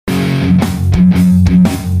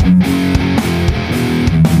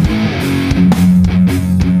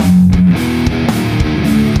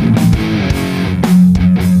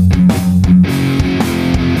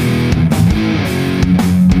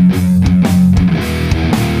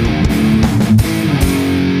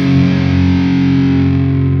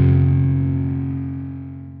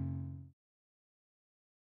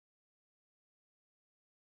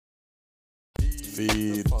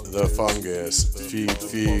fungus, feed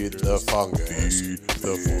the fungus, feed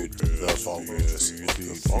the fungus, feed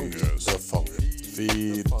the fungus,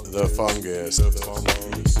 feed the fungus,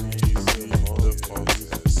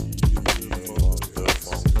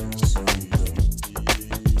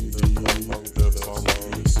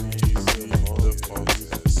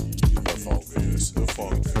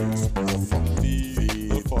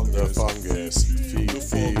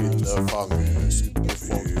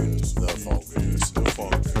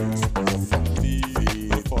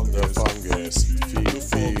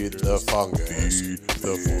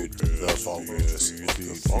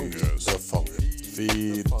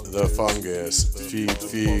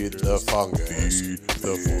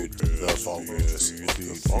 feed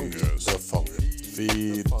the fungus,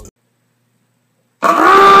 feed.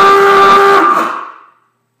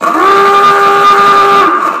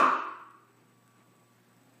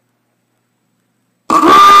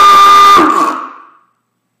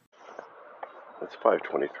 It's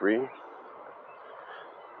 5:23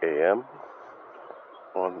 a.m.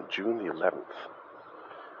 on June the 11th,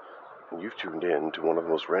 and you've tuned in to one of the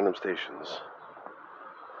most random stations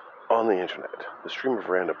on the internet, the Stream of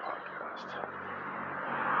Random podcast.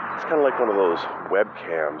 It's kind of like one of those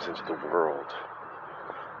webcams into the world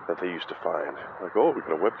that they used to find. Like, oh, we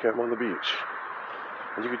got a webcam on the beach,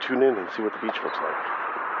 and you can tune in and see what the beach looks like.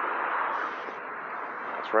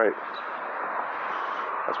 That's right.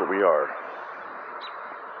 That's what we are.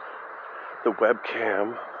 The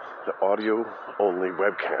webcam, the audio-only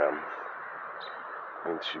webcam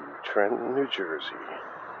into Trenton, New Jersey,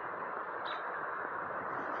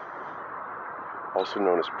 also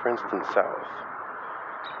known as Princeton South.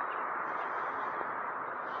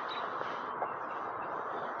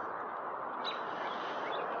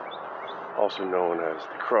 Also known as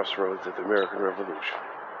the crossroads of the American Revolution.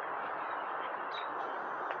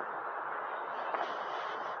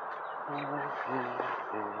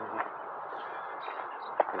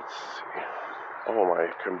 Let's see. Oh, my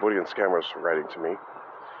Cambodian scammer's writing to me.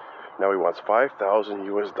 Now he wants $5,000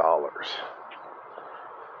 US.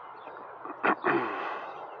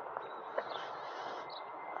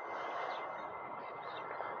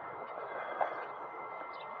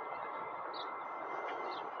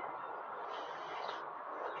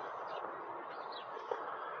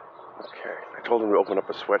 Okay, I told him to open up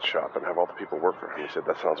a sweatshop and have all the people work for him. He said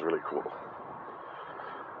that sounds really cool.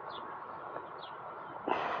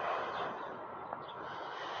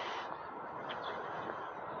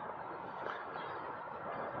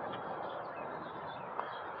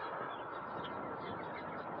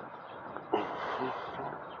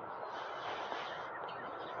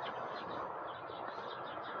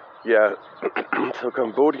 Yeah, so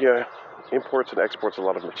Cambodia imports and exports a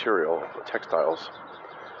lot of material, textiles.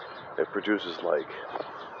 It produces like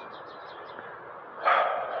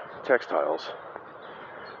textiles.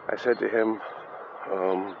 I said to him,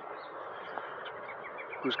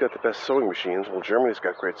 who's got the best sewing machines? Well, Germany's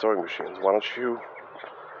got great sewing machines. Why don't you,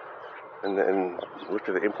 and then look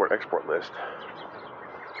at the import-export list.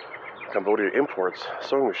 Cambodia imports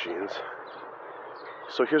sewing machines.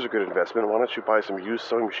 So here's a good investment. Why don't you buy some used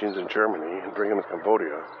sewing machines in Germany and bring them to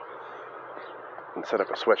Cambodia and set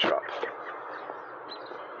up a sweatshop?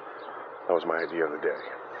 That was my idea of the day.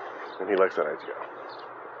 And he likes that idea.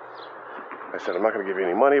 I said, I'm not going to give you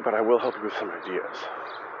any money, but I will help you with some ideas.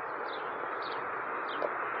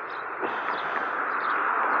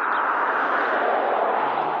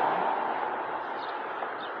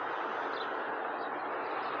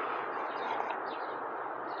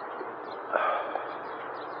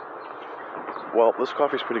 Well, this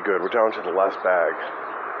coffee's pretty good. We're down to the last bag.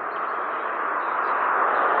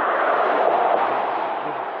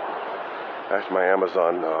 After my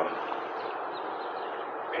Amazon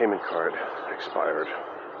payment card expired.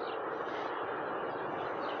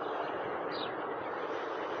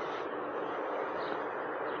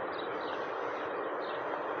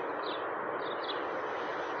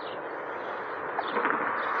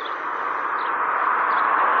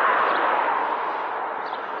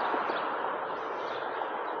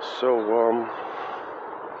 So,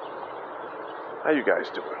 how you guys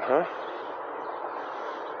doing, huh?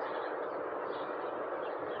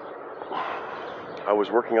 I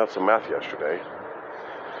was working out some math yesterday,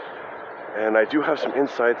 and I do have some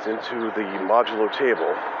insights into the modulo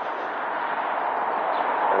table.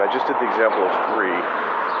 And I just did the example of 3,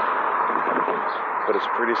 but it's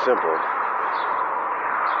pretty simple.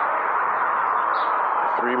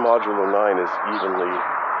 3 modulo 9 is evenly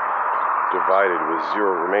divided with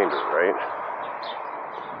 0 remainder, right?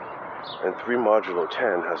 And 3 modulo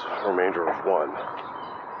 10 has a remainder of 1.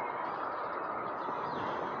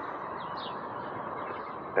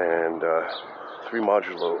 And 3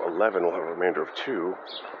 modulo 11 will have a remainder of 2.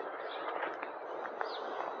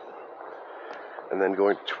 And then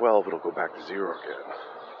going to 12, it'll go back to 0 again.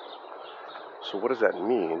 So what does that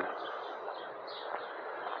mean?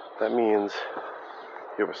 That means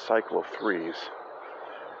you have a cycle of 3s.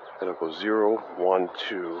 It'll go 0, 1,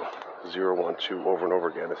 2, 0, 1, 2 over and over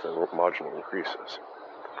again as the modulo increases.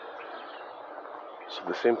 So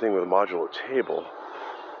the same thing with a modulo table.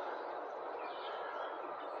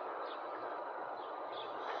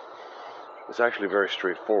 It's actually very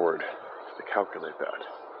straightforward to calculate that.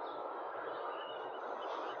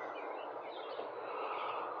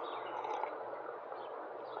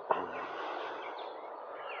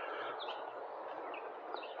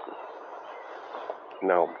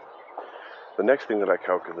 Now, the next thing that I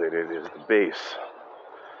calculated is the base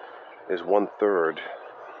is 1/3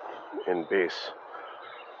 in base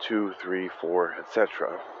 2, 3, 4,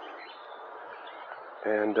 etc.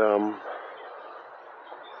 And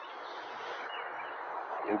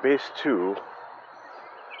in base 2,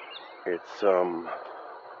 it's 0,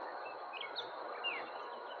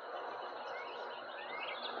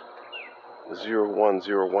 1,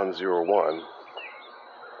 0, 1, 0, 1.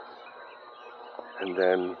 And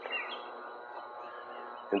then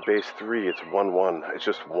in base 3, it's 1, 1. It's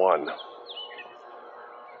just 1.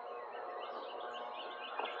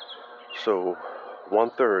 So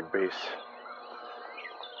 1/3 base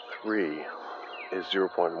 3 is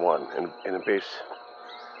 0.1. And in base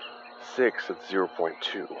 6, it's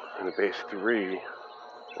 0.2. And in base 3,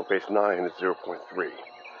 or base 9, it's 0.3.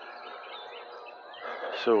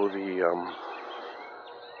 So the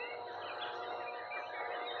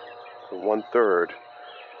 1/3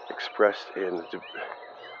 expressed in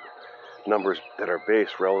numbers that are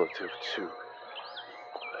base relative to,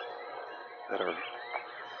 that are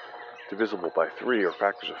divisible by 3 or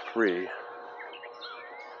factors of 3,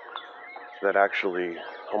 that actually,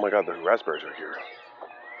 oh my god, the raspberries are here.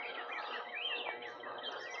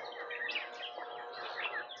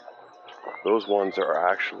 Those ones are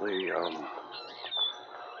actually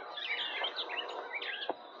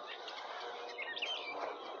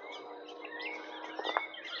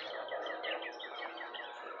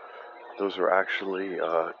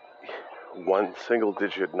one single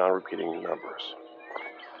digit non-repeating numbers.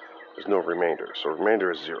 There's no remainder, so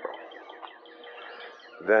remainder is 0.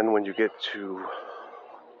 Then when you get to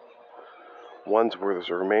ones where there's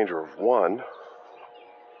a remainder of 1,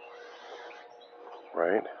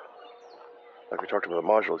 right? Like we talked about the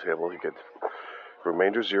modulo table, you get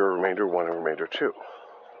remainder 0, remainder 1, and remainder 2.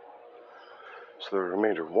 So the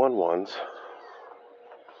remainder 1 ones,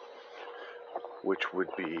 which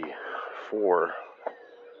would be 4,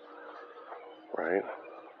 right?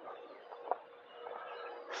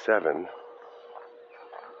 7,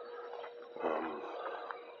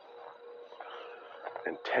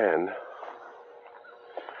 and 10,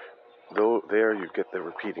 though there you get the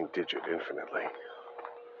repeating digit infinitely.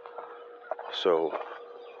 So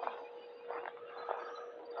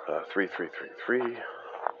 3, 3, 3, 3,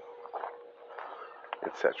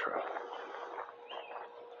 etc.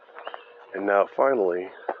 And now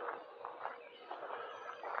finally,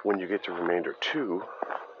 when you get to remainder 2,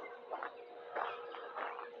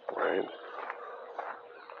 right,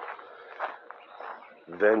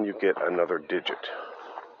 then you get another digit.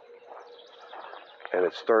 And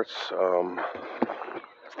it starts,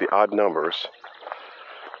 it's the odd numbers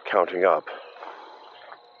counting up.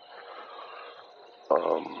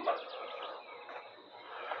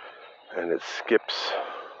 And it skips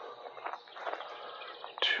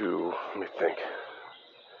to, let me think,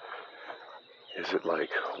 is it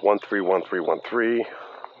like 1, 3, 1, 3, 1, 3,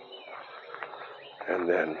 and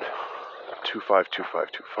then 2, 5, 2,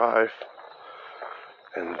 5, 2, 5,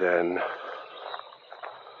 and then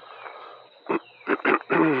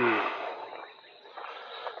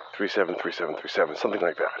 3, 7, 3, 7, 3, 7, something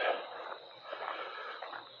like that.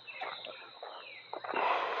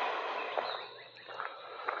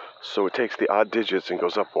 So it takes the odd digits and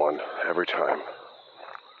goes up 1 every time.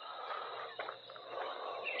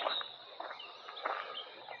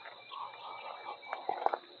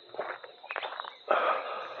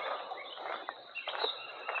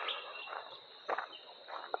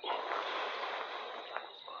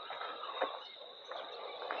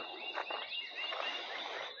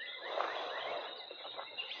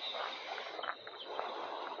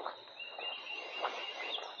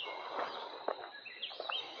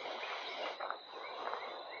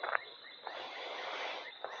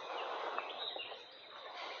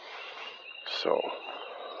 So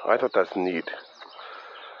I thought that's neat.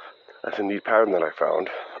 That's a neat pattern that I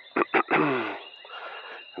found.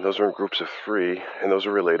 And And those are in groups of 3, and those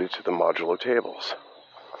are related to the modulo tables.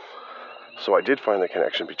 So I did find the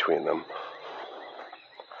connection between them.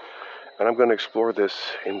 And I'm going to explore this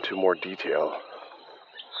into more detail.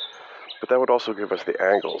 But that would also give us the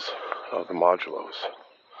angles of the modulos.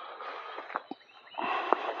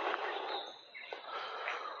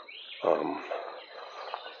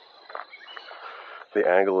 The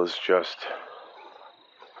angle is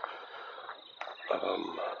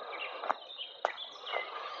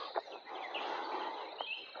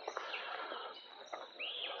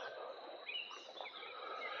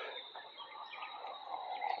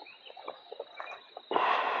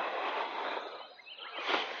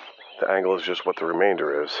just what the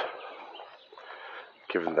remainder is,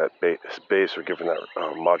 given that base or given that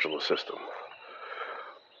modulo system.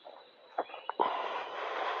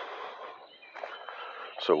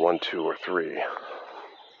 So 1, 2, or 3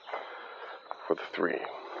 for the 3.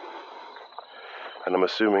 And I'm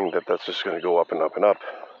assuming that that's just going to go up and up and up.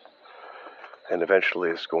 And eventually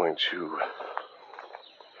it's going to,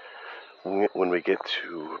 when we get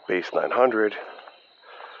to base 900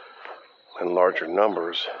 and larger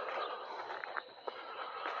numbers,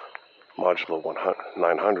 modulo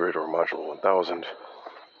 900 or modulo 1000,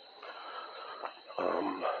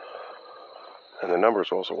 and the number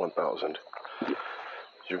is also 1000,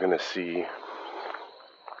 you're going to see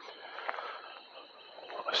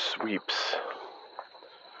sweeps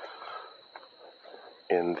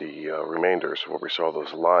in the remainders where we saw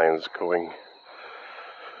those lines going,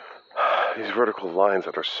 these vertical lines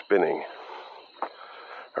that are spinning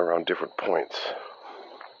around different points.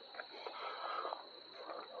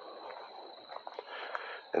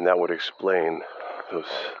 And that would explain those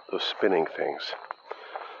spinning things.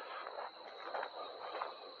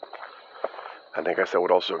 And I guess that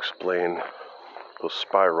would also explain those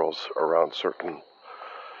spirals around certain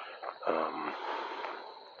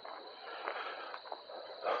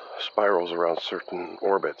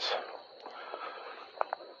orbits.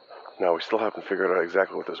 Now we still haven't figured out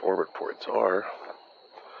exactly what those orbit points are.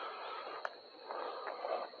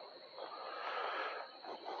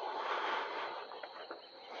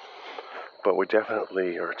 But we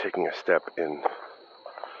definitely are taking a step in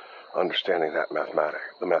understanding that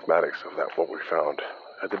the mathematics of that, what we found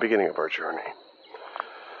at the beginning of our journey,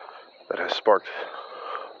 that has sparked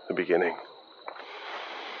the beginning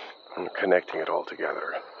and connecting it all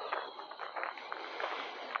together,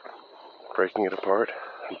 breaking it apart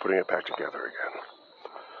and putting it back together again.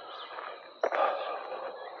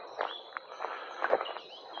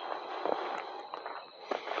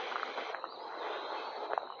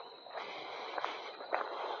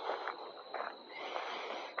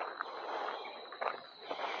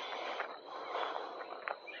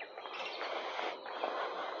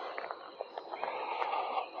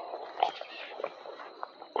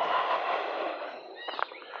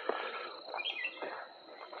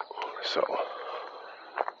 So.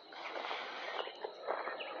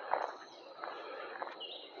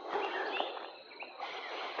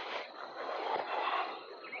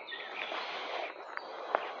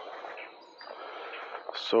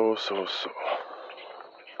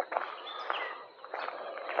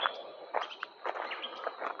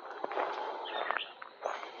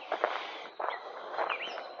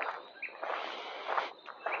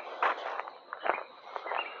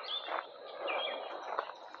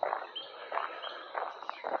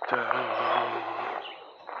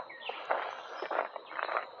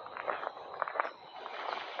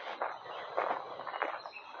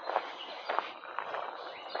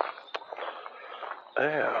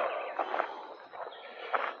 Yeah.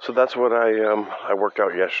 So that's what I worked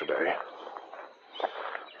out yesterday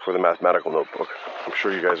for the mathematical notebook. I'm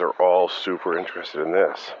sure you guys are all super interested in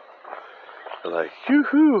this. You're like,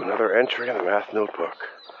 yoo-hoo, another entry in the math notebook.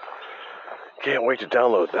 Can't wait to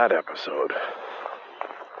download that episode.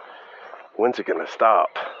 When's it gonna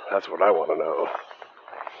stop? That's what I want to know.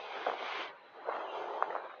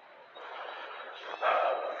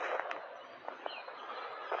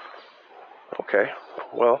 Okay,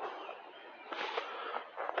 well,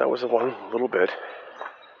 that was the one little bit.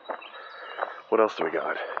 What else do we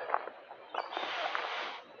got?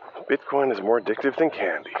 Bitcoin is more addictive than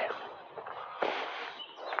candy.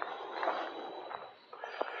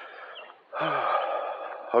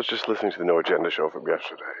 I was just listening to the No Agenda show from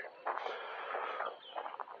yesterday.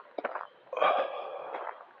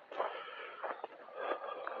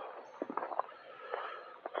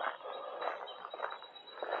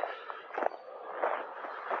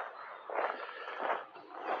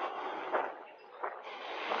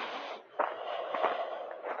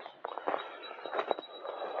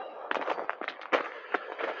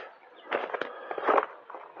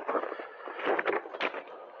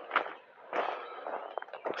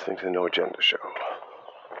 listening to the No Agenda Show.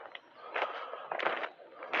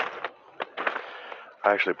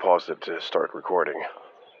 I actually paused it to start recording.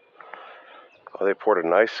 They poured a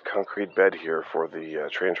nice concrete bed here for the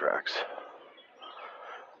train tracks.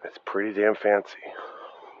 It's pretty damn fancy.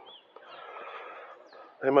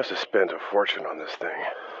 They must have spent a fortune on this thing.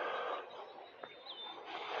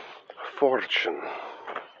 A fortune.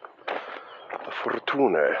 A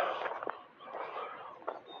fortune.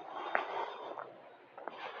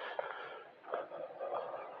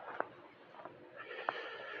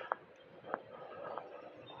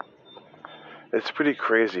 It's pretty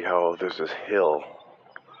crazy how there's this hill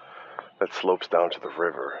that slopes down to the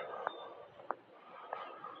river.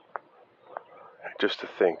 Just to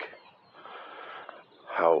think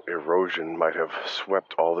how erosion might have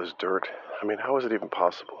swept all this dirt. I mean, how is it even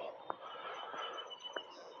possible?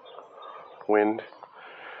 Wind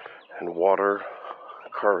and water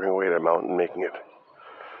carving away at a mountain, making it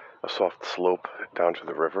a soft slope down to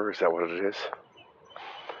the river. Is that what it is?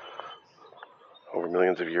 Over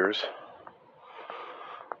millions of years?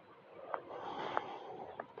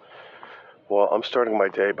 Well, I'm starting my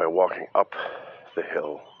day by walking up the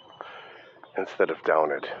hill instead of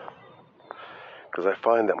down it, because I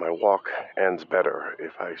find that my walk ends better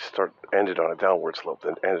if I end it on a downward slope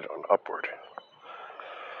than end it on upward.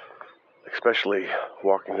 Especially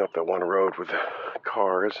walking up that one road with the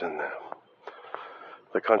cars and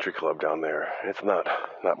the country club down there. It's not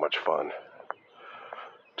much fun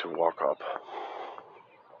to walk up.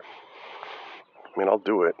 I mean, I'll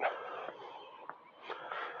do it.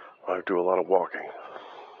 I do a lot of walking.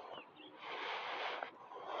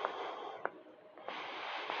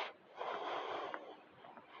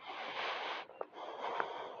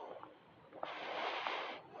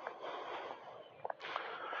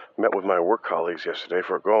 Met with my work colleagues yesterday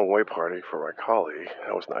for a going away party for my colleague.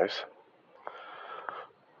 That was nice.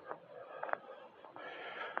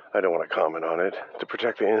 I don't want to comment on it, to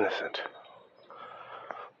protect the innocent.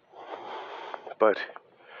 But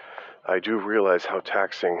I do realize how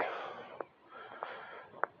taxing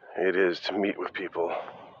it is to meet with people,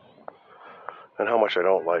 and how much I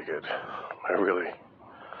don't like it. I really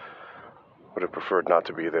would have preferred not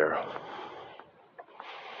to be there.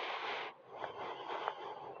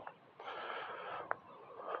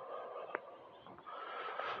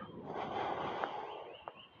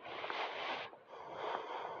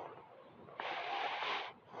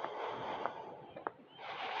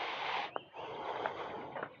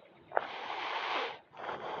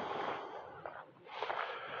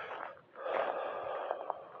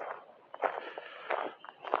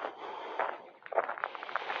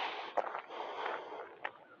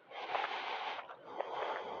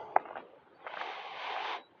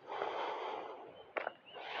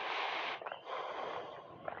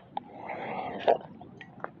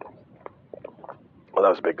 Well, that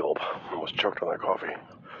was a big gulp. I almost choked on that coffee.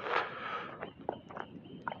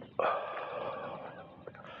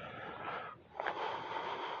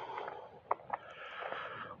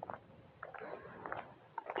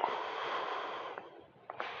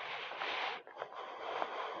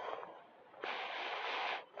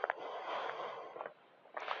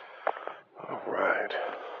 All right.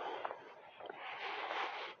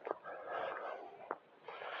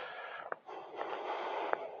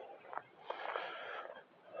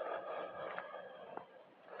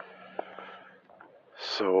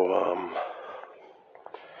 So,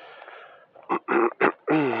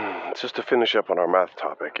 just to finish up on our math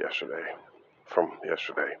topic from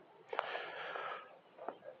yesterday.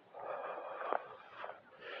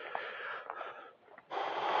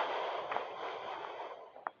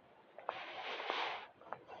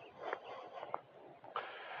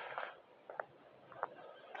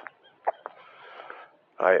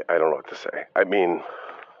 I don't know what to say. I mean,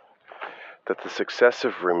 that the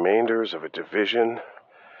successive remainders of a division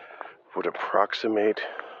would approximate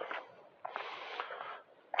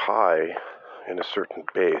pi in a certain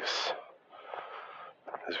base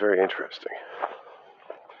is very interesting.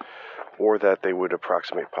 Or that they would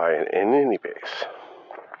approximate pi in any base.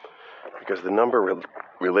 Because the number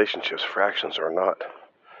relationships, fractions, are not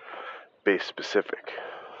base specific.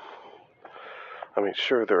 I mean,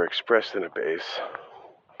 sure, they're expressed in a base,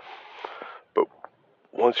 but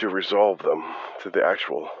once you resolve them to the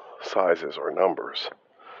actual sizes or numbers,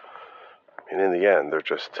 and in the end, they're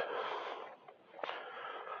just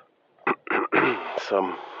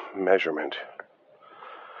some measurement.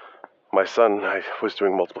 My son, I was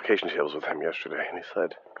doing multiplication tables with him yesterday, and he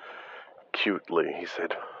said, cutely, he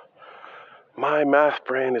said, "My math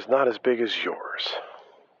brain is not as big as yours."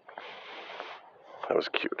 That was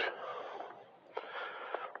cute.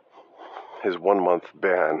 his 1 month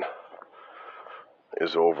ban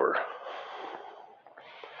is over.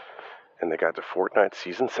 And they got to Fortnite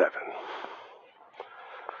Season 7.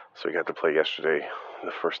 So he got to play yesterday,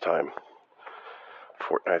 the first time,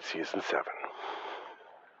 Fortnite Season 7.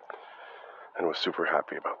 And was super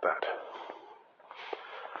happy about that.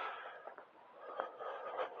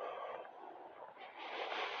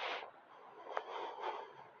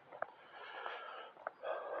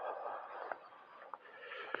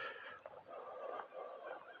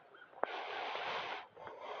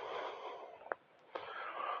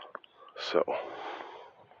 So,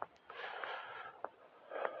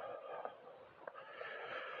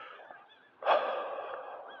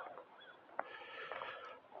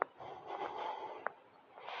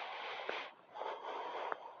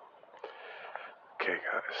 okay,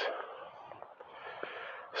 guys.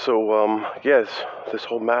 So, yes, this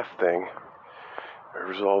whole math thing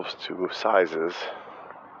resolves to sizes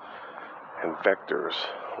and vectors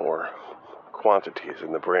or quantities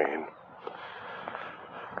in the brain.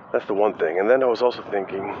 That's the one thing. And then I was also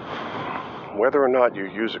thinking whether or not you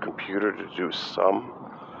use a computer to do some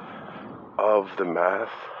of the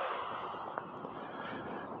math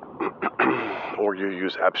or you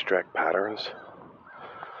use abstract patterns,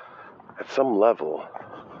 at some level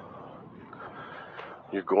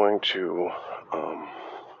you're going to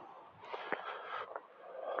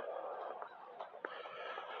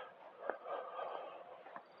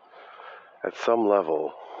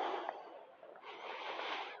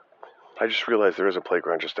I just realized there is a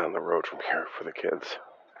playground just down the road from here for the kids.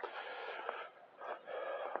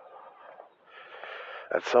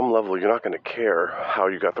 At some level, you're not going to care how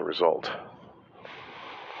you got the result.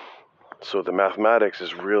 So the mathematics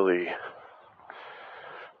is really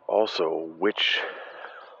also which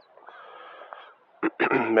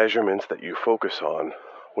measurements that you focus on,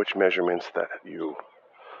 which measurements that you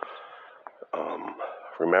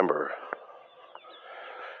remember.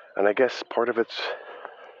 And I guess part of it's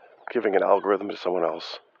giving an algorithm to someone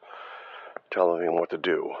else, telling them what to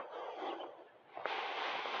do,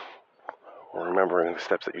 or remembering the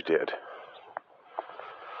steps that you did.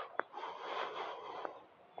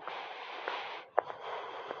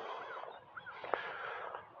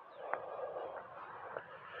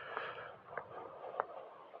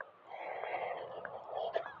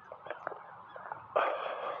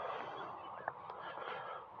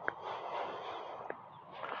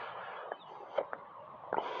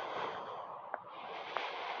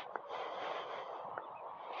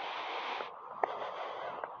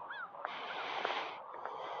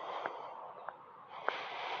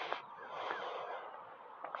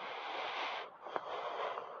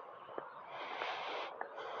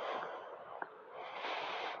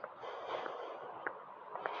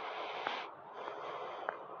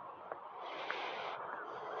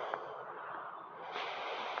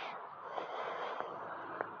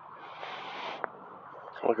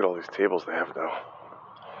 Look at all these tables they have now.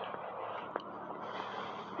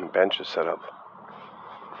 And benches set up.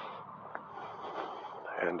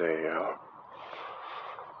 And a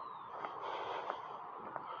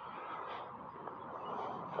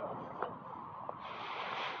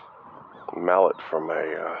mallet from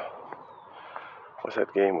a what's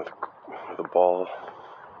that game with a ball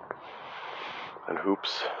and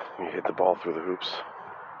hoops? You hit the ball through the hoops.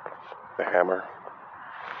 The hammer.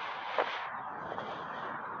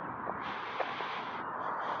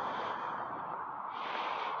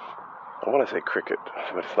 I want to say cricket,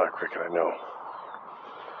 but it's not cricket, I know.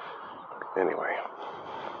 Anyway.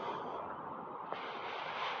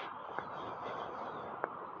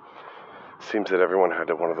 Seems that everyone had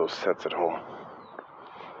one of those sets at home.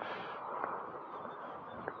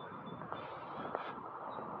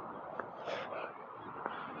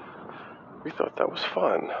 We thought that was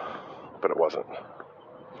fun, but it wasn't.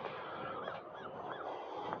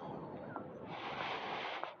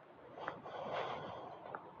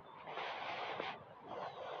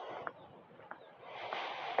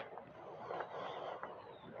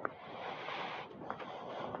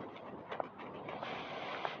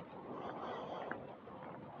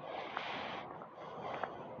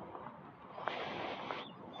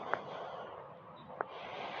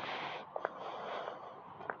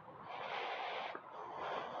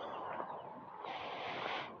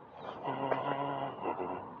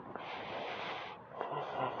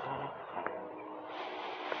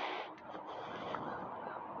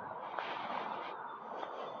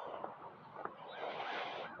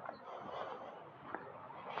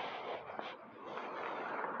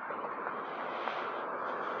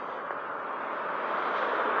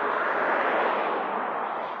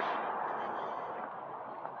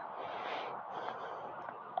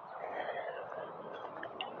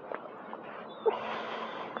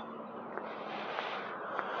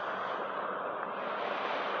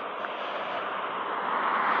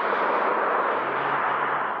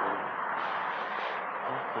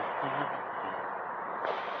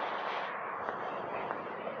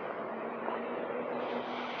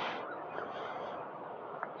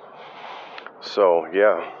 So,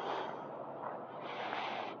 yeah.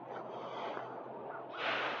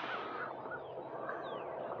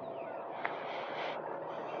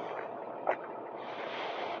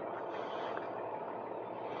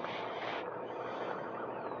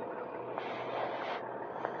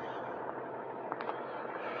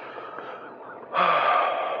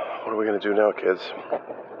 What are we going to do now, kids?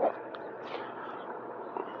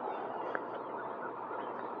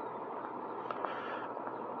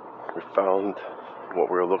 We found what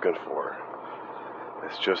we were looking for.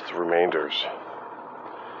 It's just the remainders.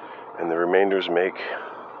 And the remainders make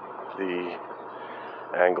the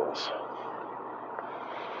angles.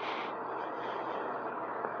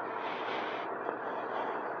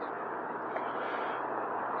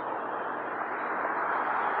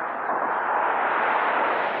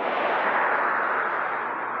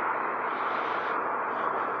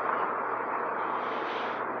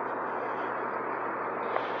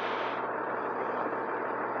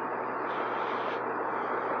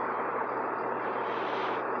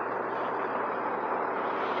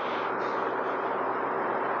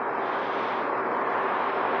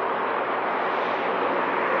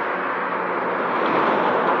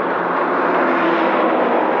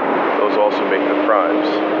 Also make the primes.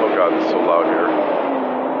 Oh god, it's so loud here.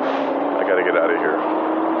 I gotta get out of here.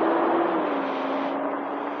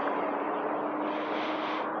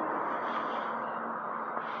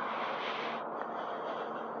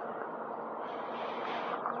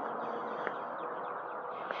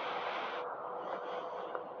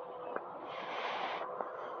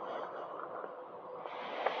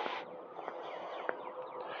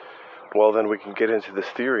 Well, then we can get into this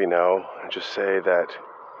theory now and just say that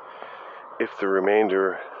if the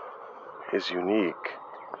remainder is unique,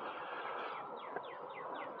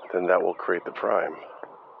 then that will create the prime.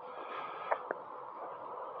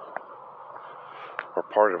 Or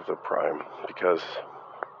part of the prime, because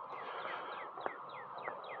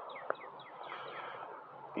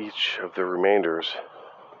each of the remainders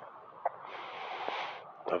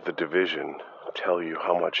of the division tell you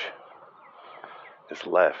how much is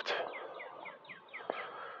left.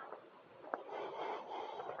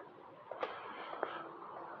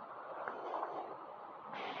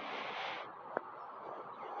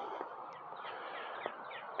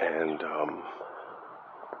 And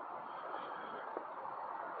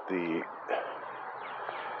the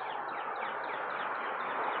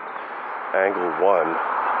angle 1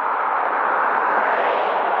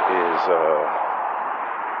 is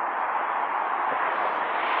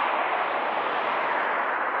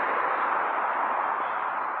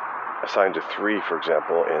assigned to 3, for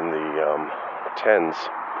example, in the tens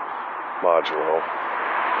modulo,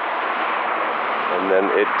 and then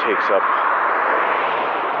it takes up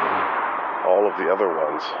all of the other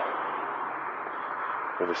ones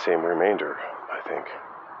with the same remainder, I think.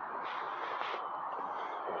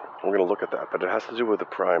 We're going to look at that, but it has to do with the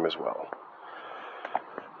prime as well.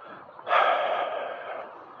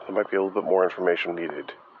 There might be a little bit more information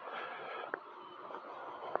needed.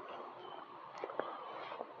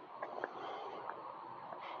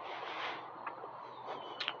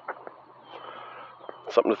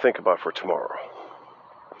 Something to think about for tomorrow.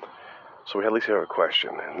 So we at least have a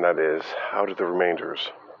question, and that is, how do the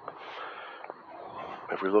remainders,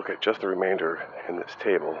 if we look at just the remainder in this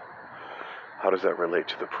table, how does that relate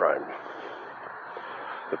to the prime?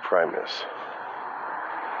 The primeness.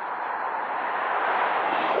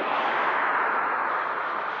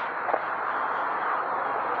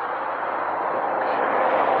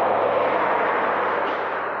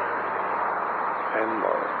 Pen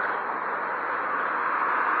mark.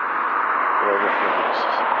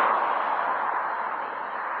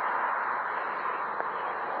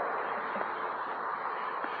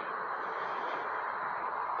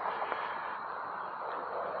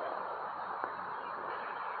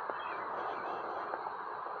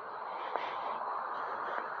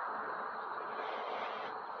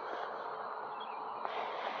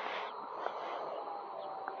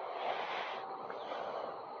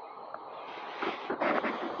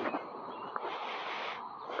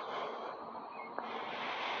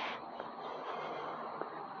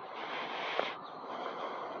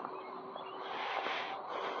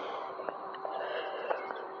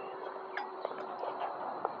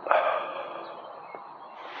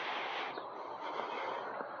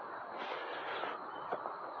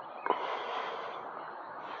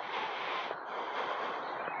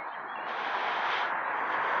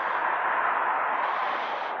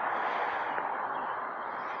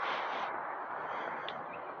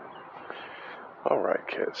 All right,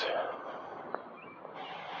 kids.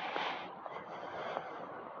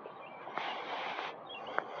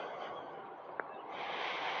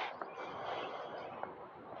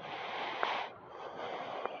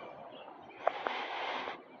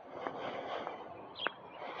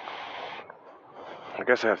 I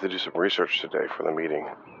guess I have to do some research today for the meeting.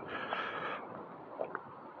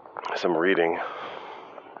 Some reading.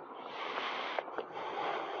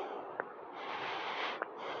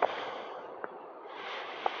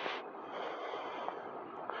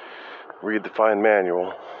 Read the fine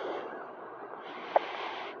manual.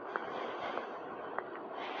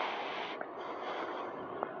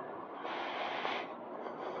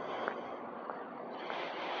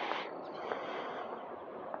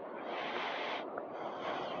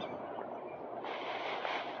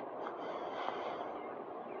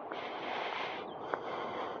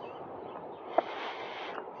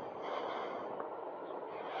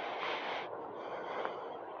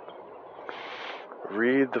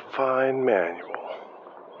 Read the fine manual.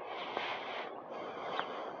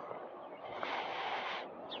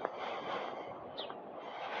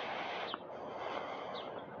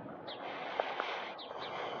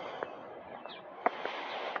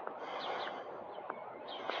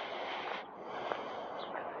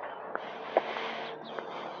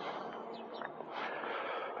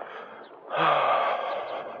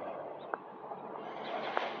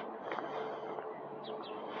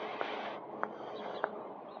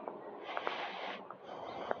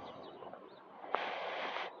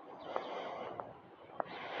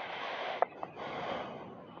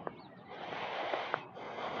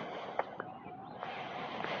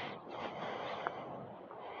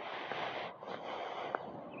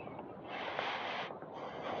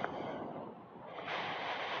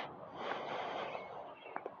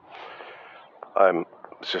 I'm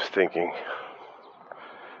just thinking.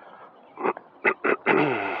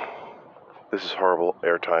 This is horrible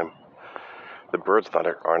airtime. The birds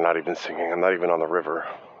are not even singing. I'm not even on the river.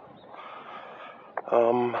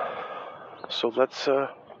 So let's, no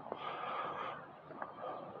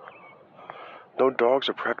dogs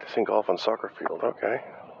are practicing golf on soccer field. Okay.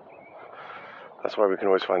 That's why we can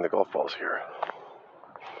always find the golf balls here.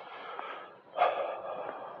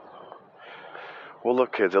 Well,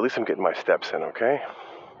 look, kids, at least I'm getting my steps in, okay?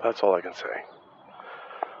 That's all I can say.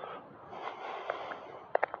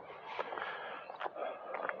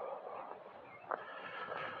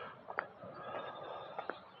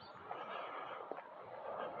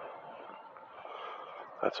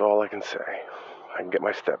 That's all I can say. I can get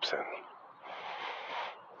my steps in.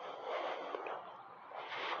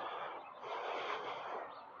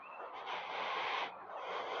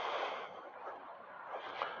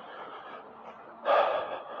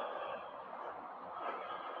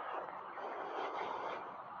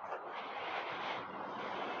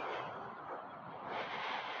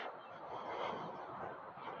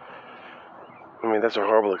 I mean, that's a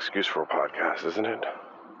horrible excuse for a podcast, isn't it?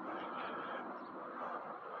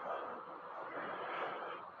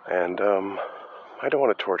 And, I don't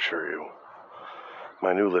want to torture you,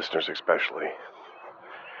 my new listeners especially,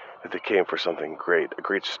 if they came for something great, a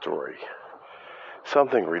great story,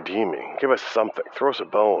 something redeeming. Give us something. Throw us a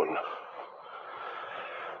bone.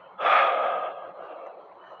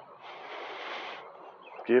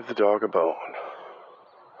 Give the dog a bone.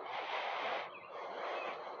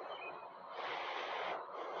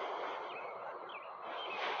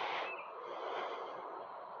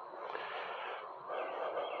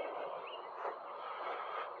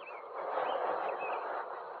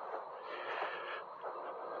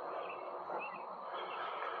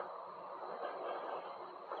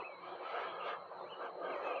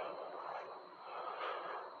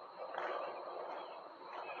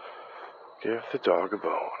 Give the dog a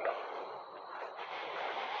bone.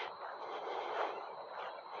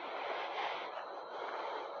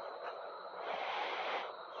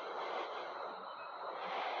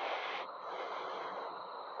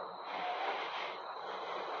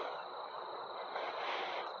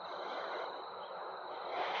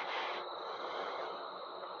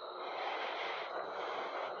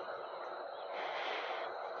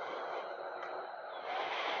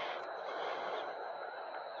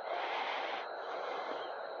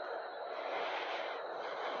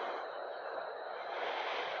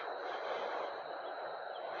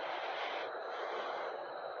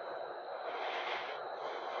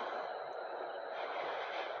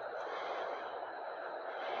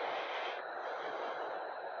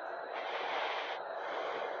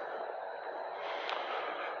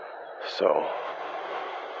 So,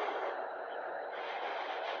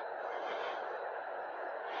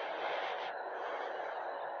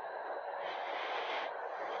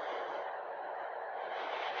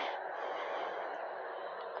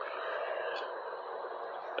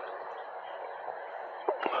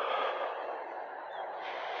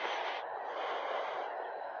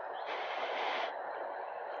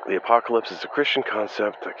 the apocalypse is a Christian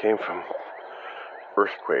concept that came from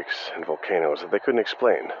earthquakes and volcanoes that they couldn't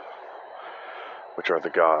explain, which are the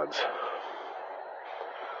gods.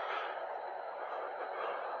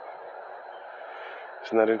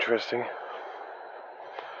 Isn't that interesting?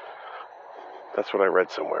 That's what I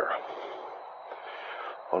read somewhere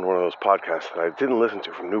on one of those podcasts that I didn't listen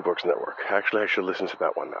to from New Books Network. Actually, I should listen to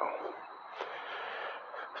that one now.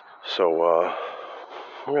 So,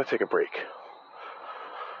 I'm going to take a break.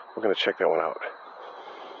 We're going to check that one out.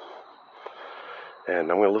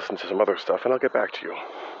 And I'm going to listen to some other stuff, and I'll get back to you.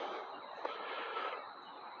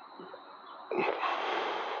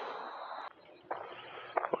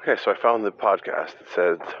 Okay, so I found the podcast that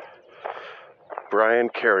said Brian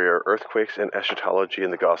Carrier, Earthquakes and Eschatology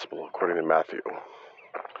in the Gospel, according to Matthew.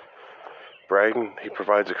 Brian, he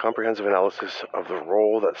provides a comprehensive analysis of the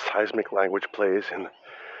role that seismic language plays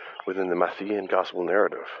within the Matthean Gospel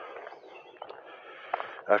narrative.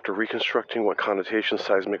 After reconstructing what connotations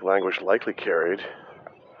seismic language likely carried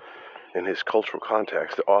in his cultural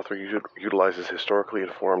context, the author utilizes historically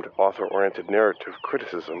informed, author-oriented narrative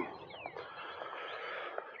criticism.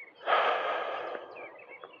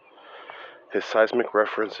 His seismic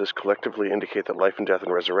references collectively indicate the life and death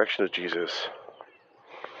and resurrection of Jesus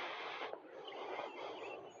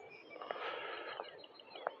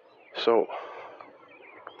so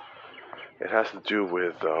it has to do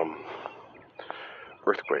with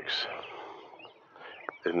earthquakes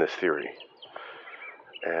in this theory.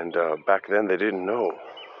 And back then they didn't know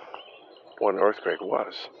what an earthquake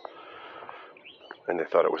was. And they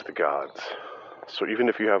thought it was the gods. So even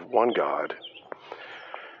if you have one God,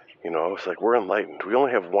 it's like we're enlightened. We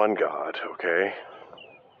only have one God, okay?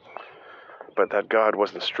 But that God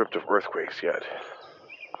wasn't stripped of earthquakes yet.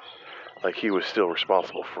 Like he was still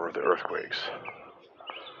responsible for the earthquakes.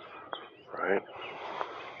 Right?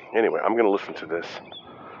 Anyway, I'm going to listen to this.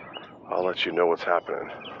 I'll let you know what's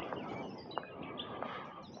happening.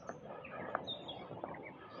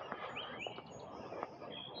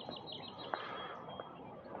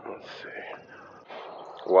 Let's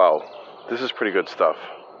see. Wow, this is pretty good stuff.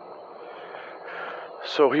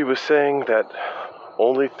 So he was saying that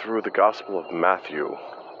only through the Gospel of Matthew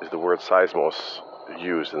is the word seismos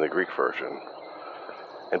used in the Greek version.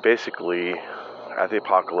 And basically, at the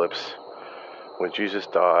apocalypse, when Jesus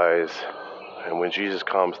dies and when Jesus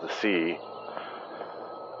calms the sea,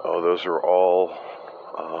 those are all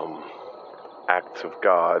acts of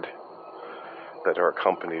God that are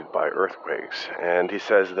accompanied by earthquakes. And he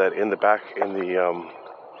says that in the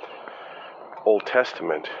Old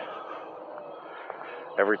Testament,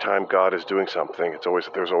 every time God is doing something,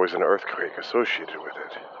 there's always an earthquake associated with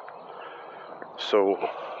it. So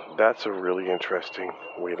that's a really interesting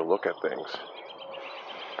way to look at things.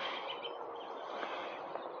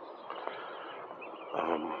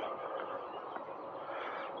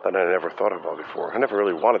 That I never thought about before. I never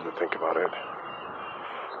really wanted to think about it.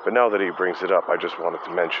 But now that he brings it up, I just wanted to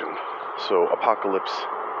mention. So apocalypse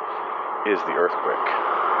is the earthquake.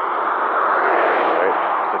 Right?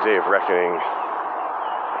 The day of reckoning,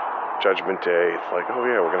 Judgment Day, it's like, oh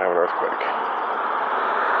yeah, we're going to have an earthquake.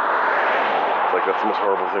 It's like, that's the most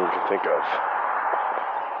horrible thing we can think of.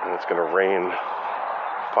 And it's going to rain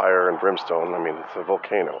fire and brimstone. I mean, it's a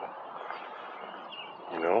volcano.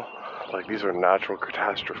 Like, these are natural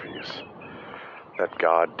catastrophes that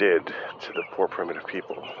God did to the poor primitive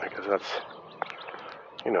people. Because that's,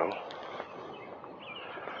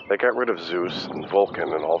 they got rid of Zeus and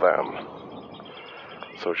Vulcan and all them.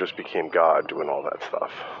 So it just became God doing all that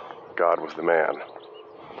stuff. God was the man.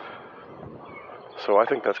 So I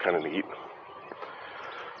think that's kind of neat.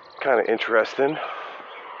 Kind of interesting.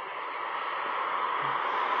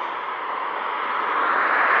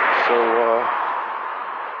 So,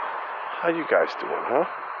 how you guys doing, huh?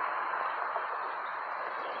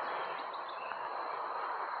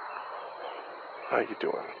 How you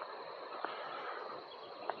doing?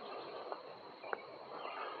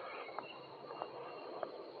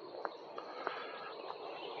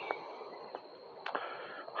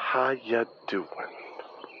 How you doing?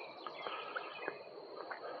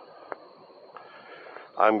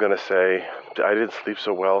 I'm gonna say I didn't sleep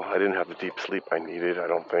so well. I didn't have the deep sleep I needed, I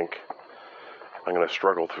don't think. I'm gonna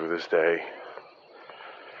struggle through this day.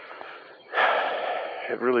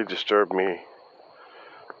 It really disturbed me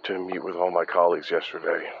to meet with all my colleagues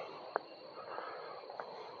yesterday.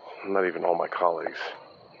 Not even all my colleagues.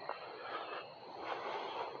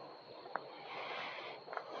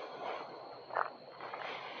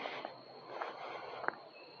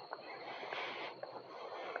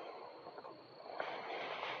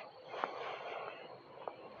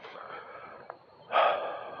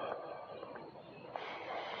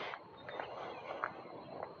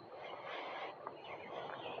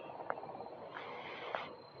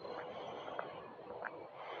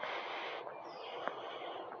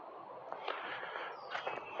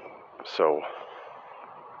 So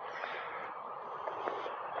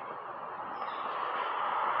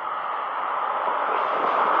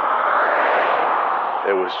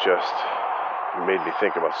it was just, it made me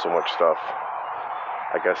think about so much stuff.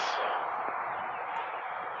 I guess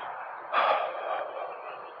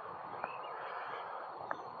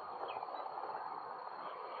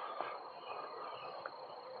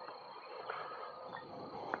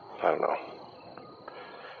I don't know.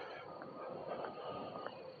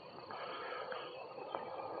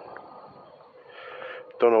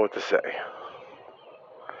 Don't know what to say.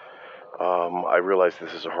 I realize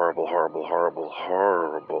this is a horrible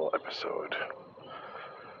episode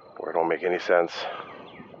where it don't make any sense.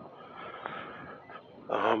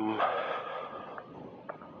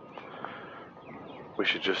 We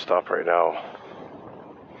should just stop right now.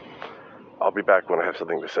 I'll be back when I have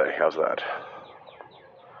something to say. How's that?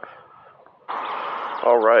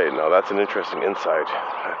 Alright, now that's an interesting insight.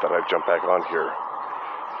 I thought I'd jump back on here.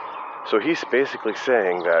 So he's basically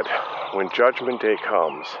saying that when Judgment Day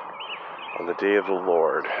comes, on the day of the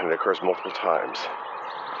Lord, and it occurs multiple times,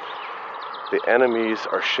 the enemies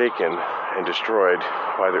are shaken and destroyed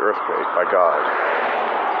by the earthquake, by God.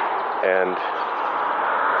 And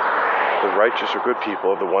the righteous or good people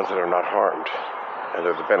are the ones that are not harmed, and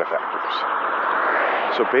they're the benefactors.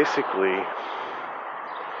 So basically,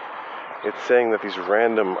 it's saying that these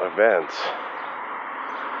random events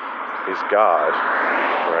is God,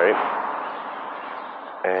 right?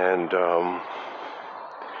 And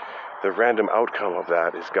the random outcome of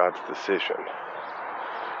that is God's decision.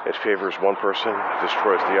 It favors one person,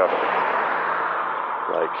 destroys the other.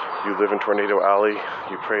 Like, you live in Tornado Alley,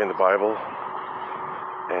 you pray in the Bible,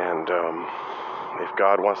 and if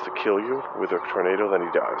God wants to kill you with a tornado, then he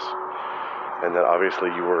does. And then obviously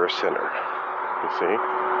you were a sinner. You see?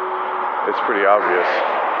 It's pretty obvious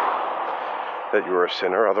that you were a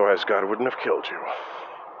sinner, otherwise God wouldn't have killed you.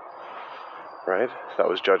 Right? That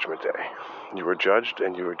was Judgment Day. You were judged,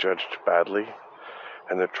 and you were judged badly,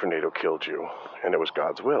 and the tornado killed you, and it was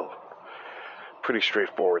God's will. Pretty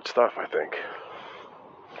straightforward stuff, I think.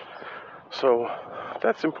 So,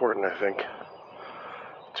 that's important, I think,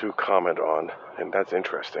 to comment on, and that's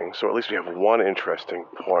interesting. So at least we have one interesting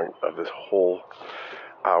point of this whole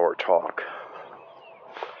hour talk.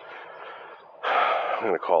 I'm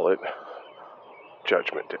going to call it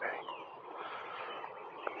Judgment Day.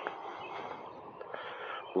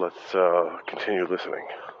 Let's continue listening.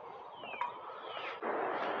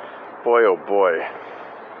 Boy, oh boy.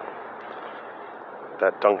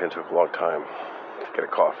 That Dunkin' took a long time to get a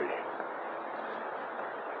coffee.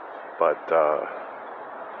 But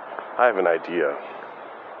I have an idea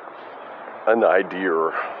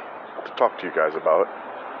to talk to you guys about.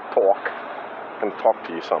 And talk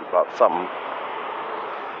to you about something.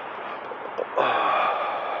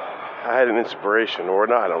 I had an inspiration, or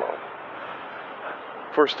not, I don't know.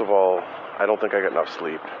 First of all, I don't think I get enough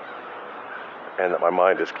sleep, and that my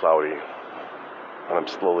mind is cloudy, and I'm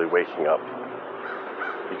slowly waking up.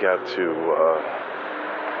 You got to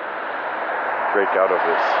break out of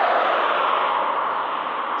this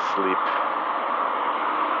sleep,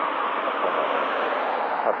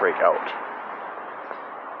 not break out.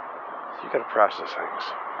 You got to process things.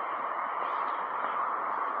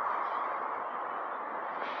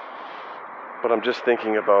 But I'm just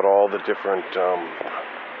thinking about all the different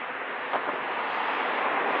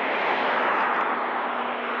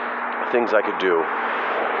things I could do,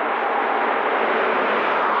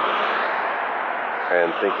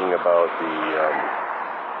 and thinking about the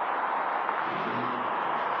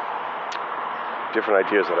different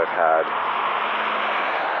ideas that I've had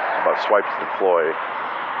about swipe to deploy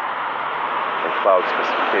and cloud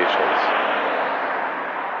specifications.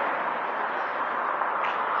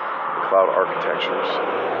 Cloud architectures.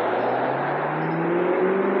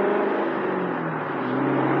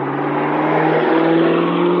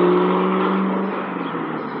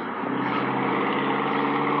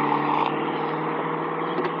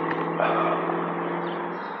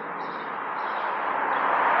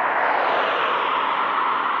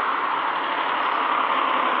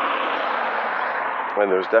 And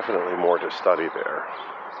there's definitely more to study there.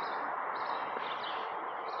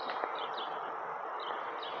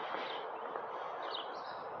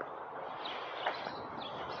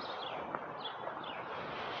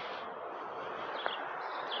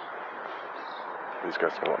 These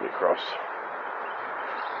guys gonna let me cross.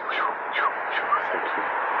 Thank you.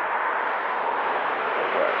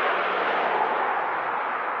 Okay.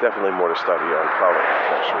 Definitely more to study on cloud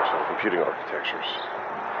architectures and computing architectures.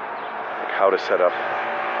 Like how to set up,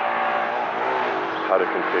 how to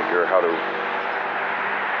configure, how to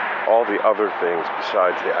all the other things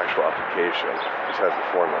besides the actual application, besides the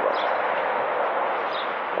formula,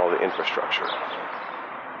 all the infrastructure.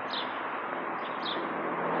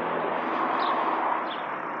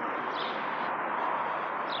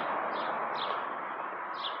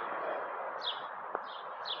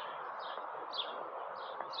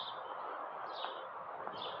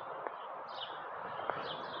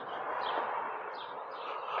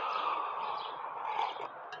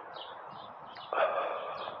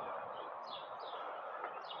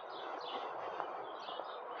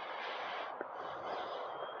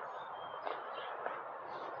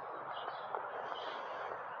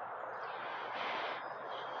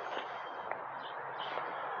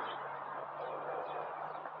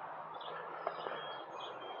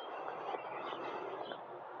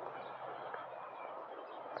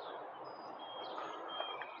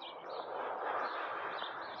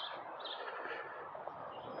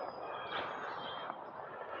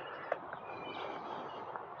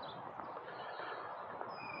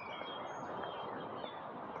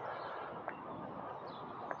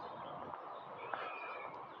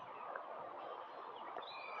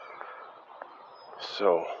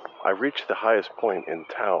 So I reached the highest point in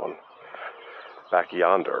town back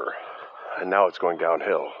yonder, and now it's going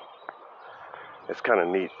downhill. It's kind of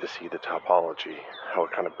neat to see the topology, how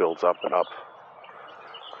it kind of builds up and up.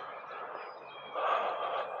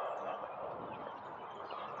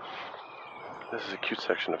 This is a cute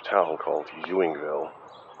section of town called Ewingville,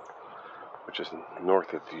 which is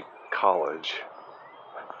north of the college.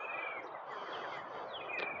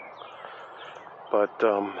 But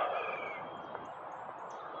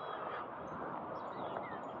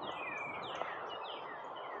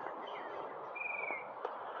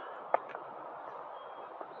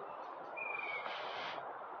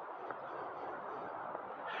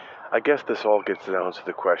I guess this all gets down to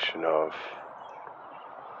the question of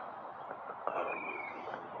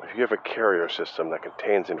if you have a carrier system that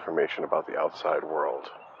contains information about the outside world,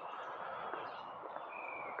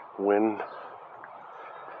 when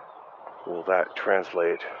will that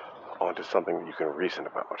translate onto something that you can reason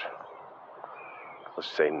about? Let's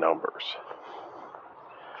say numbers.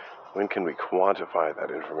 When can we quantify that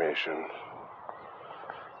information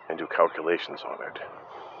and do calculations on it?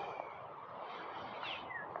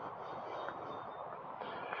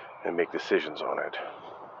 And make decisions on it?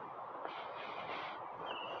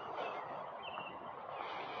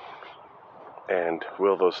 And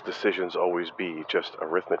will those decisions always be just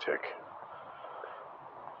arithmetic?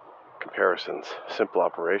 Comparisons, simple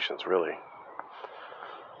operations, really.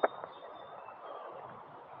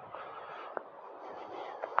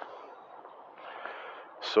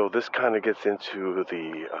 So this kind of gets into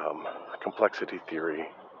the complexity theory.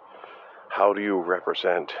 How do you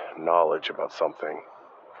represent knowledge about something?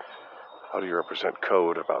 How do you represent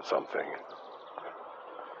code about something?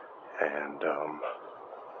 And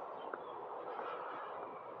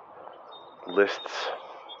lists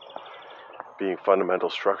being fundamental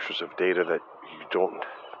structures of data that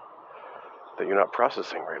you're not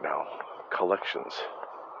processing right now. Collections.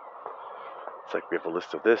 It's like we have a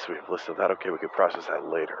list of this, we have a list of that, okay, we can process that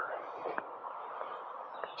later.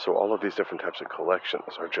 So all of these different types of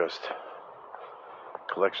collections are just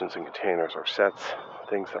collections and containers or sets,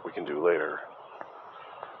 things that we can do later.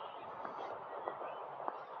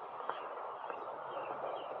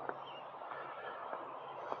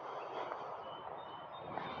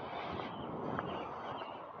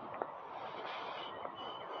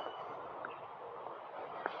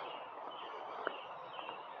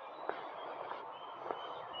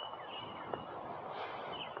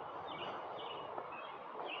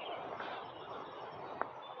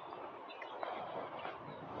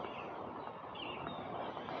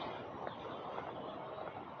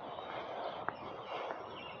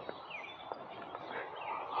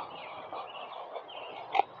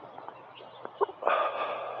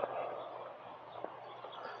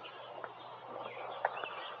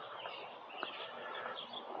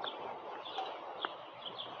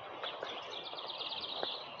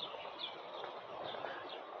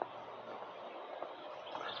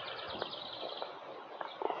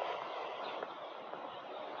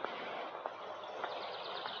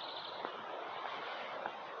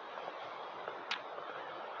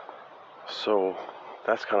 So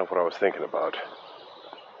that's kind of what I was thinking about.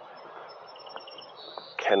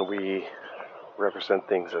 Can we represent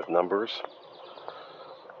things as numbers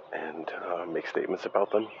and make statements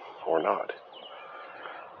about them or not?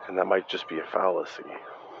 And that might just be a fallacy.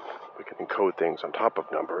 We can encode things on top of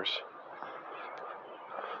numbers,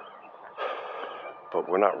 but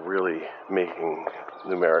we're not really making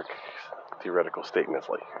numeric theoretical statements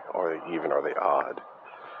like, are they even, are they odd?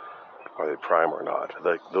 Are they prime or not?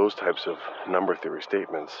 Like those types of number theory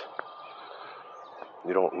statements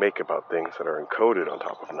you don't make about things that are encoded on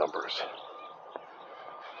top of numbers,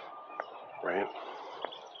 right?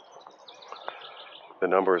 The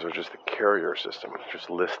numbers are just the carrier system, just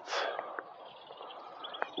lists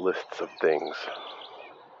of things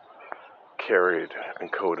carried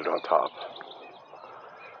and coded on top.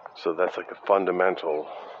 So that's like the fundamental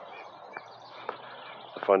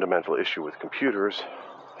issue with computers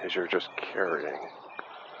is you're just carrying.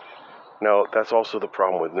 Now, that's also the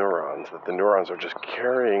problem with neurons, that the neurons are just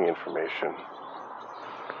carrying information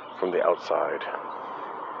from the outside,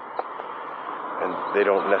 and they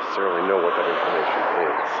don't necessarily know what that information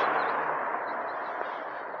is,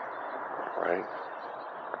 right?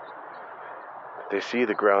 They see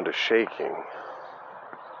the ground is shaking.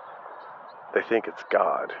 They think it's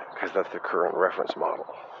God, because that's the current reference model.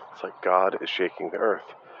 It's like God is shaking the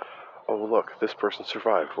earth. Oh, look, this person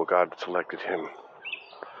survived. Well, God selected him.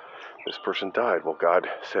 This person died. Well, God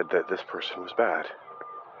said that this person was bad.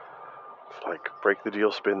 It's like break the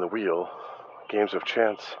deal, spin the wheel. Games of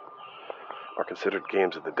chance are considered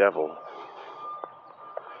games of the devil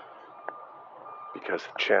because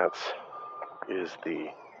chance is the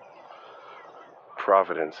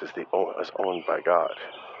providence is owned by God,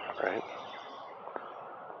 right?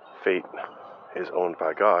 Fate is owned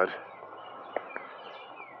by God.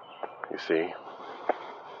 You see,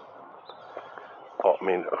 I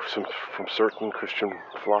mean, from certain Christian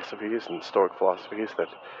philosophies and Stoic philosophies that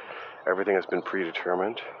everything has been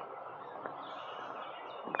predetermined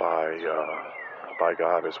by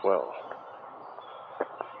God as well.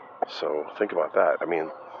 So think about that. I mean,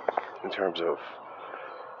 in terms of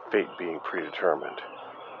fate being predetermined.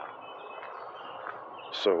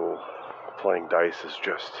 So playing dice is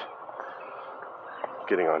just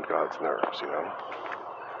getting on God's nerves, you know?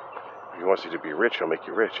 If he wants you to be rich, he'll make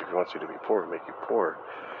you rich. If he wants you to be poor, he'll make you poor.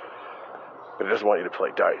 But he doesn't want you to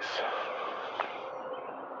play dice.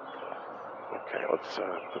 Okay, let's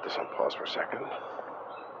put this on pause for a second.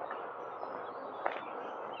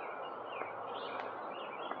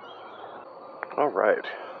 All right.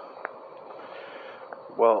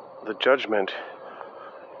 Well, the judgment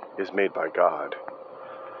is made by God.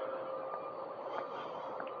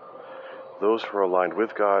 Those who are aligned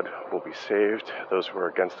with God will be saved. Those who are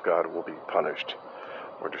against God will be punished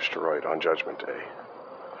or destroyed on Judgment Day.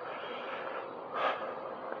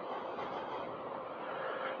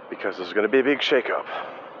 Because there's going to be a big shakeup.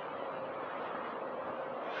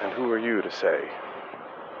 And who are you to say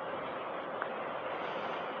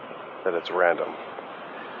that it's random?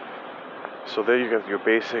 So there you got your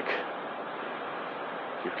basic,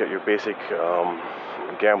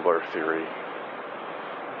 gambler theory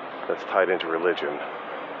that's tied into religion.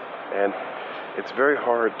 And it's very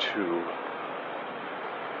hard to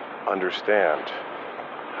understand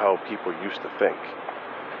how people used to think.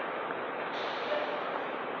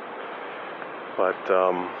 But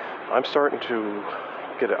I'm starting to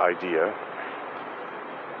get an idea.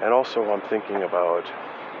 And also I'm thinking about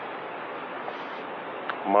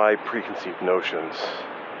my preconceived notions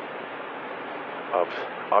of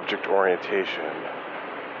object orientation.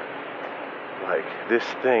 Like this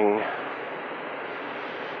thing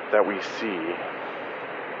that we see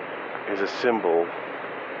is a symbol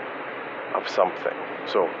of something.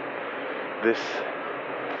 So this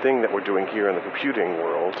thing that we're doing here in the computing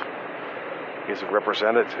world is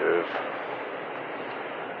representative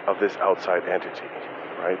of this outside entity,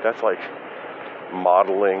 right? That's like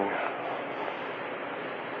modeling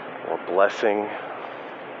or blessing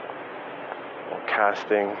or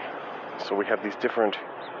casting. So we have these different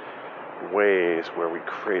ways where we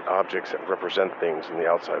create objects that represent things in the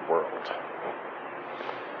outside world.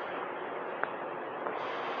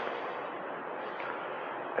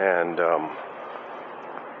 And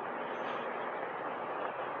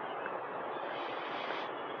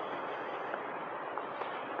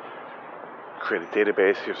create a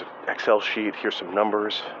database. Here's an Excel sheet. Here's some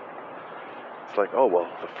numbers. It's like, oh, well,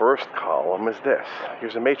 the first column is this.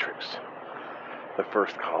 Here's a matrix. The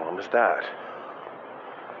first column is that.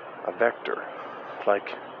 A vector.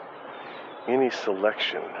 Like any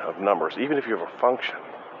selection of numbers, even if you have a function,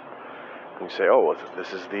 and you say, oh,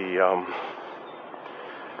 this is the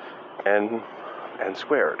n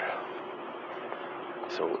squared.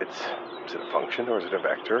 So is it a function or is it a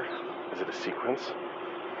vector? Is it a sequence?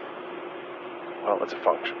 Well, it's a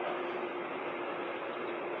function.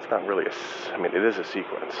 It's not really it is a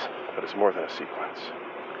sequence, but it's more than a sequence.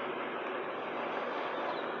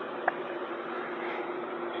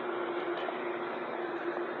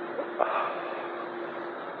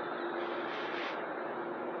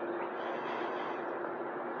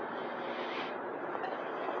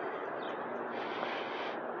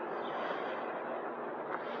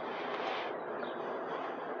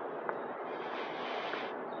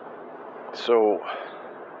 So,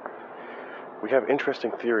 we have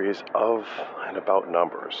interesting theories of and about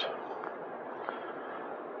numbers.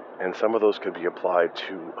 And some of those could be applied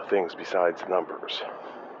to things besides numbers.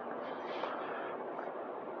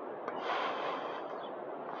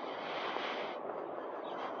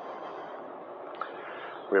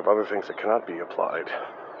 We have other things that cannot be applied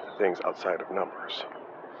to things outside of numbers.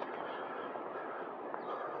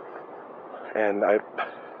 And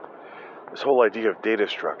this whole idea of data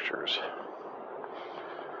structures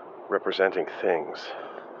representing things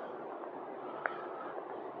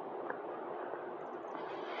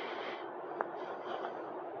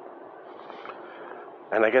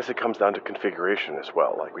and I guess it comes down to configuration as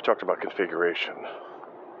well. Like we talked about configuration,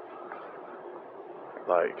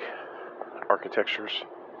 like architectures,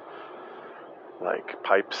 like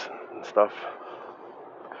pipes and stuff.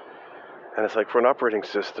 And it's like for an operating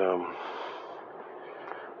system,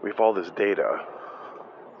 we have all this data.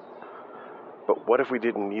 But what if we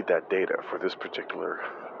didn't need that data for this particular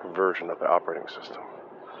version of the operating system?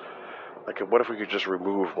 Like what if we could just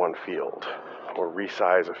remove one field or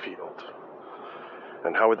resize a field?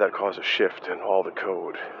 And how would that cause a shift in all the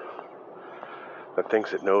code that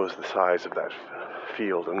thinks it knows the size of that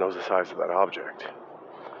field and knows the size of that object?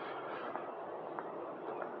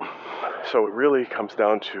 So it really comes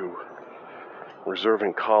down to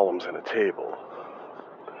reserving columns in a table,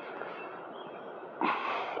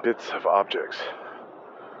 bits of objects.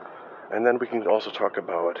 And then we can also talk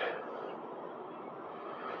about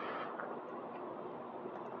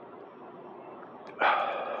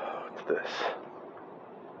what's this?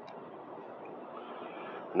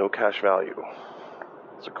 No cash value.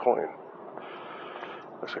 It's a coin.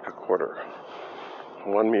 Looks like a quarter.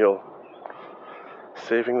 1 meal.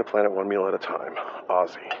 Saving the planet 1 meal at a time.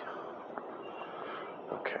 Aussie.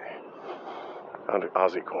 Okay. Found an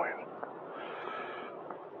Aussie coin.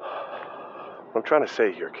 What I'm trying to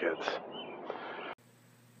say here, kids.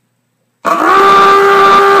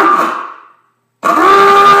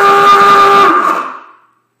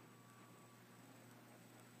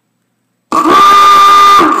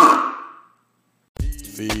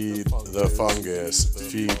 Feed the fungus.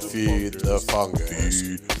 Feed the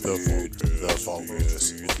fungus. Feed the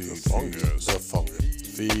fungus. Feed the fungus. The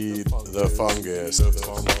fungus. Feed the fungus. The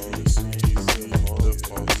fungus.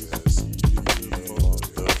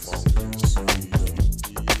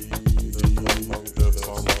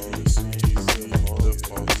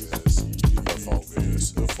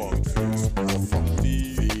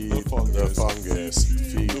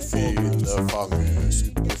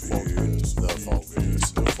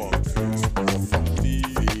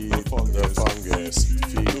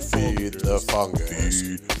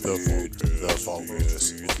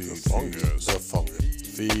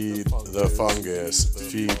 The fungus.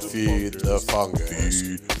 Feed the fungus.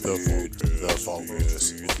 Feed the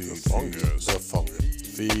fungus. Feed the fungus.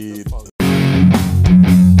 Feed